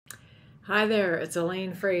Hi there, it's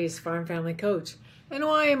Elaine Fraze, Farm Family Coach. And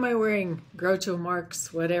why am I wearing Groucho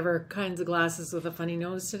Marx, whatever kinds of glasses with a funny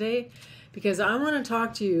nose today? Because I want to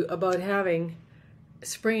talk to you about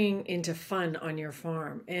springing into fun on your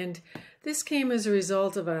farm. And this came as a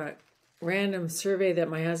result of a random survey that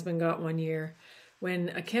my husband got one year when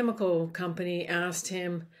a chemical company asked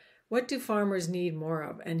him, what do farmers need more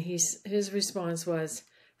of? And his response was,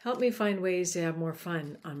 help me find ways to have more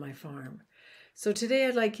fun on my farm. So today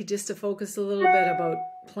I'd like you just to focus a little bit about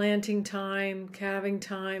planting time, calving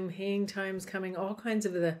time, haying times coming, all kinds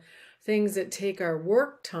of the things that take our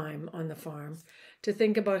work time on the farm, to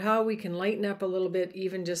think about how we can lighten up a little bit,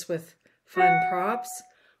 even just with fun props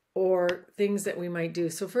or things that we might do.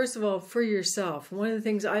 So first of all, for yourself, one of the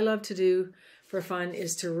things I love to do for fun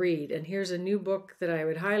is to read. And here's a new book that I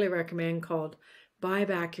would highly recommend called Buy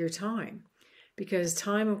Back Your Time. Because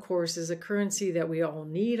time, of course, is a currency that we all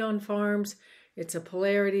need on farms. It's a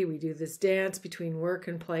polarity. We do this dance between work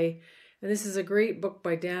and play. And this is a great book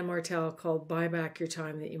by Dan Martell called Buy Back Your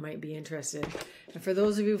Time that you might be interested in. And for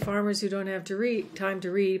those of you farmers who don't have time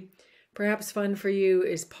to read, perhaps fun for you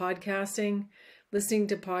is podcasting, listening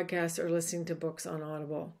to podcasts, or listening to books on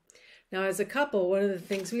Audible. Now, as a couple, one of the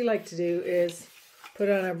things we like to do is put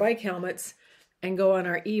on our bike helmets and go on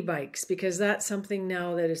our e-bikes, because that's something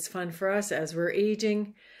now that is fun for us as we're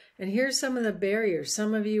aging. And here's some of the barriers.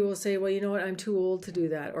 Some of you will say, well, you know what, I'm too old to do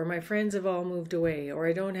that, or my friends have all moved away, or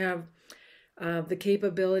I don't have the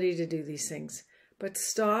capability to do these things. But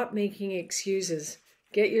stop making excuses.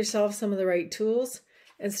 Get yourself some of the right tools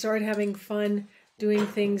and start having fun doing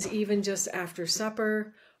things even just after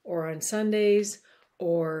supper or on Sundays,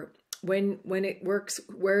 or when it works.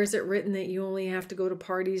 Where is it written that you only have to go to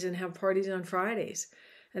parties and have parties on Fridays?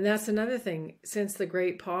 And that's another thing. Since the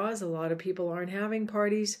great pause, a lot of people aren't having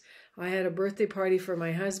parties. I had a birthday party for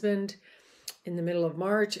my husband in the middle of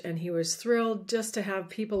March, and he was thrilled just to have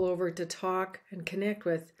people over to talk and connect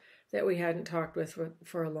with that we hadn't talked with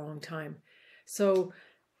for a long time. So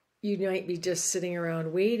you might be just sitting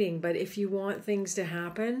around waiting, but if you want things to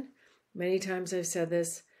happen, many times I've said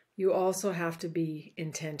this, you also have to be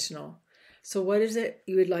intentional. So what is it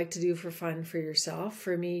you would like to do for fun for yourself?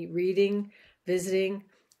 For me, reading, visiting,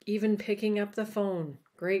 even picking up the phone.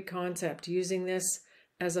 Great concept, using this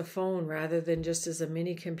as a phone rather than just as a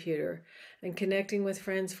mini computer, and connecting with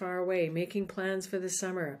friends far away, making plans for the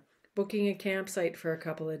summer, booking a campsite for a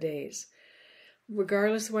couple of days.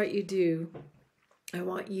 Regardless of what you do, I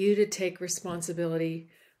want you to take responsibility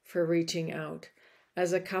for reaching out.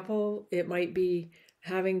 As a couple, it might be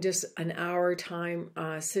having just an hour time,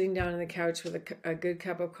 sitting down on the couch with a good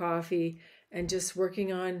cup of coffee and just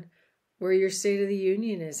working on where your State of the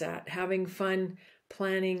Union is at, having fun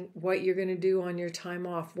planning what you're going to do on your time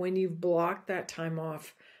off when you've blocked that time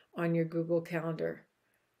off on your Google Calendar.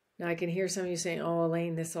 Now, I can hear some of you saying, oh,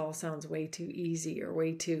 Elaine, this all sounds way too easy or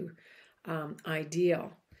way too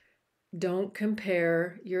ideal. Don't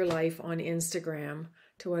compare your life on Instagram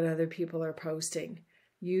to what other people are posting.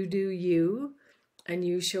 You do you, and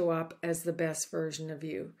you show up as the best version of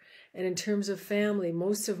you. And in terms of family,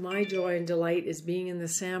 most of my joy and delight is being in the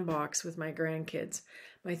sandbox with my grandkids.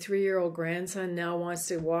 My 3-year-old grandson now wants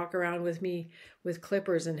to walk around with me with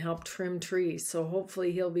clippers and help trim trees. So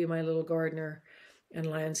hopefully he'll be my little gardener and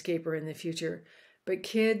landscaper in the future. But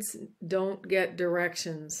kids don't get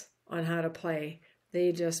directions on how to play.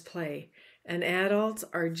 They just play. And adults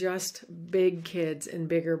are just big kids in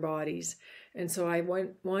bigger bodies. And so I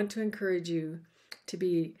want to encourage you to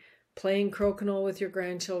be playing crokinole with your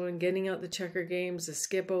grandchildren, getting out the checker games, the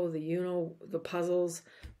Skippo, the Uno, the puzzles,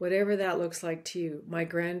 whatever that looks like to you. My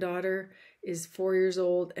granddaughter is 4 years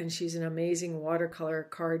old, and she's an amazing watercolor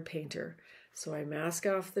card painter. So I mask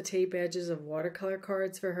off the tape edges of watercolor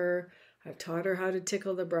cards for her. I've taught her how to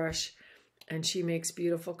tickle the brush, and she makes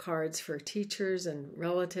beautiful cards for teachers and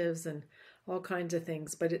relatives and all kinds of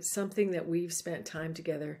things. But it's something that we've spent time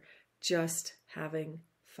together just having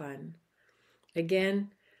fun.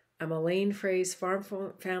 Again, I'm Elaine Fraze, Farm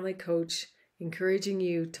Family Coach, encouraging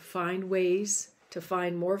you to find ways to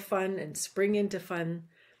find more fun and spring into fun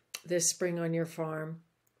this spring on your farm,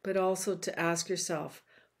 but also to ask yourself,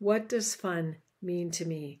 what does fun mean to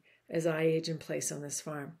me as I age in place on this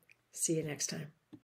farm? See you next time.